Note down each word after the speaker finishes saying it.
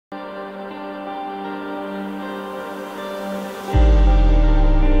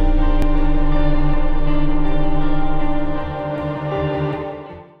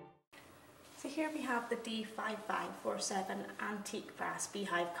D5547 antique brass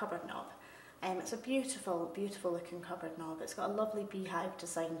beehive cupboard knob. It's a beautiful, beautiful looking cupboard knob. It's got a lovely beehive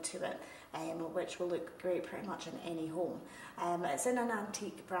design to it, which will look great pretty much in any home. It's in an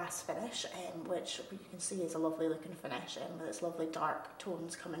antique brass finish, which you can see is a lovely looking finish, with its lovely dark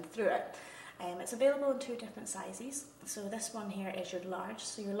tones coming through it. It's available in 2 different sizes. So this one here is your large.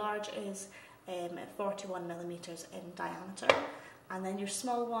 So your large is 41mm in diameter, and then your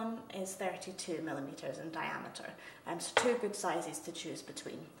small one is 32mm in diameter. So 2 good sizes to choose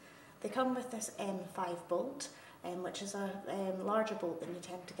between. They come with this M5 bolt, which is a larger bolt than you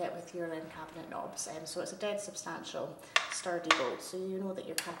tend to get with your cabinet knobs. So it's a dead substantial, sturdy bolt, so you know that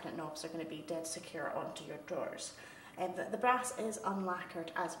your cabinet knobs are going to be dead secure onto your drawers. The brass is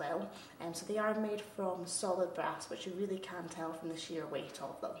unlacquered as well, so they are made from solid brass, which you really can tell from the sheer weight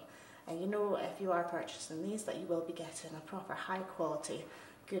of them. And you know, if you are purchasing these, that you will be getting a proper high quality,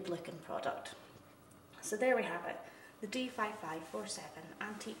 good looking product. So there we have it, the D5547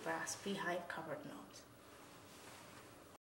 antique brass beehive cupboard knobs.